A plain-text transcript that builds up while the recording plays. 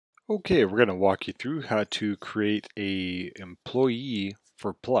Okay, we're going to walk you through how to create a employee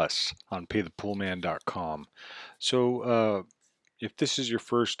for Plus on Paythepoolman.com. So if this is your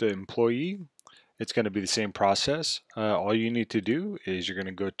first employee, it's going to be the same process. All you need to do is you're going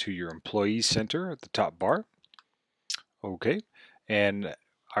to go to your employee center at the top bar. Okay, and I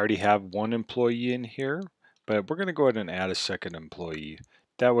already have one employee in here, but we're going to go ahead and add a second employee.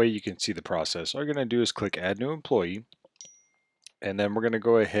 That way you can see the process. All you're going to do is click Add New Employee. And then we're going to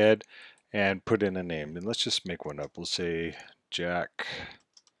go ahead and put in a name. And let's just make one up. We'll say Jack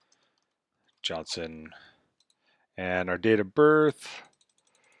Johnson. And our date of birth,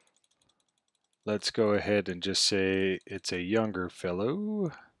 let's go ahead and just say it's a younger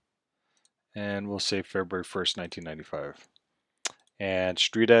fellow. And we'll say February 1st, 1995. And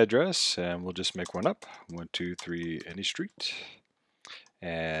street address, and we'll just make one up. 123 any street.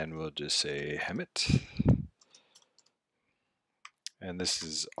 And we'll just say Hemet. And this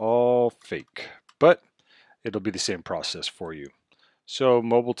is all fake, but it'll be the same process for you. So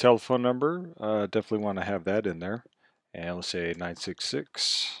mobile telephone number, definitely want to have that in there. And we'll say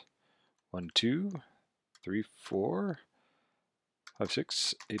 966 1234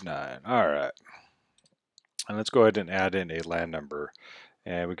 5689. All right. And let's go ahead and add in a LAN number.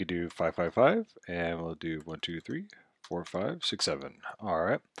 And we could do 555, and we'll do 123 4567. All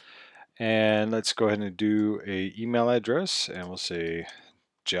right. And let's go ahead and do a email address, and we'll say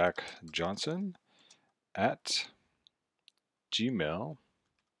Jack Johnson at gmail.com.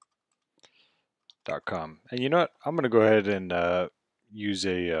 And you know what? I'm going to go ahead and use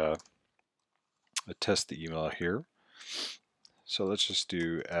a test the email here. So let's just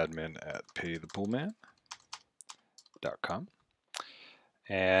do admin at paythepoolman.com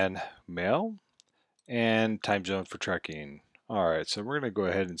and mail and time zone for tracking. All right, so we're going to go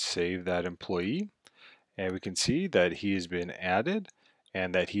ahead and save that employee, and we can see that he has been added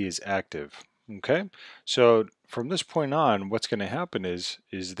and that he is active. Okay, so from this point on, what's going to happen is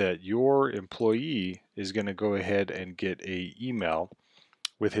that your employee is going to go ahead and get a email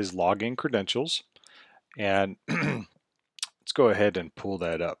with his login credentials, and let's go ahead and pull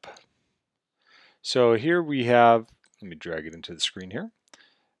that up. So here we have, let me drag it into the screen here,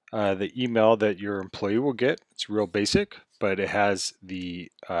 the email that your employee will get. It's real basic, but it has the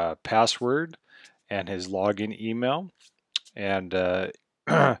password and his login email, and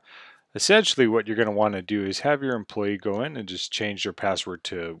essentially what you're going to want to do is have your employee go in and just change their password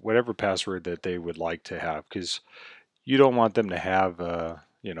to whatever password that they would like to have, because you don't want them to have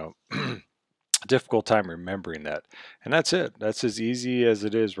you know, a difficult time remembering that. And that's it. That's as easy as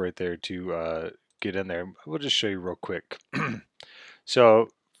it is right there to get in there. We'll just show you real quick. So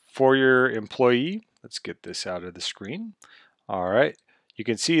for your employee, let's get this out of the screen. All right, you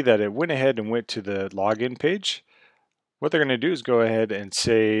can see that it went ahead and went to the login page. What they're going to do is go ahead and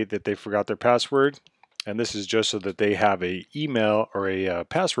say that they forgot their password, and this is just so that they have a email or a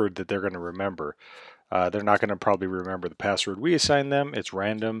password that they're going to remember. They're not going to probably remember the password we assign them. It's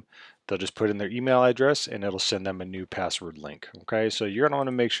random. They'll just put in their email address and it'll send them a new password link. Okay, so you're going to want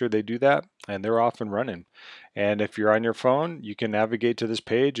to make sure they do that, and they're off and running. And if you're on your phone, you can navigate to this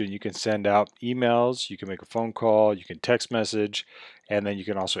page and you can send out emails, you can make a phone call, you can text message, and then you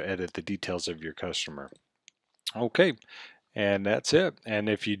can also edit the details of your customer. Okay, and that's it. And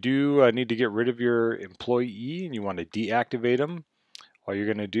if you do need to get rid of your employee and you want to deactivate them, all you're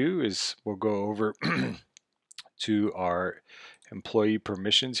going to do is we'll go over to our employee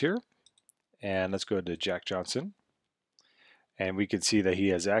permissions here, and let's go to Jack Johnson, and we can see that he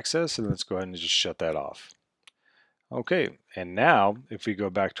has access, and let's go ahead and just shut that off. Okay, and now if we go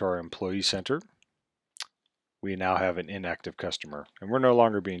back to our employee center, we now have an inactive customer, and we're no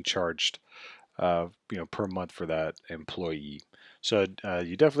longer being charged per month for that employee. So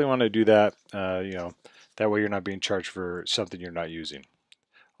you definitely want to do that, that way you're not being charged for something you're not using.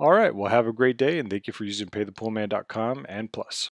 All right, well, have a great day, and thank you for using Paythepoolman.com and Plus.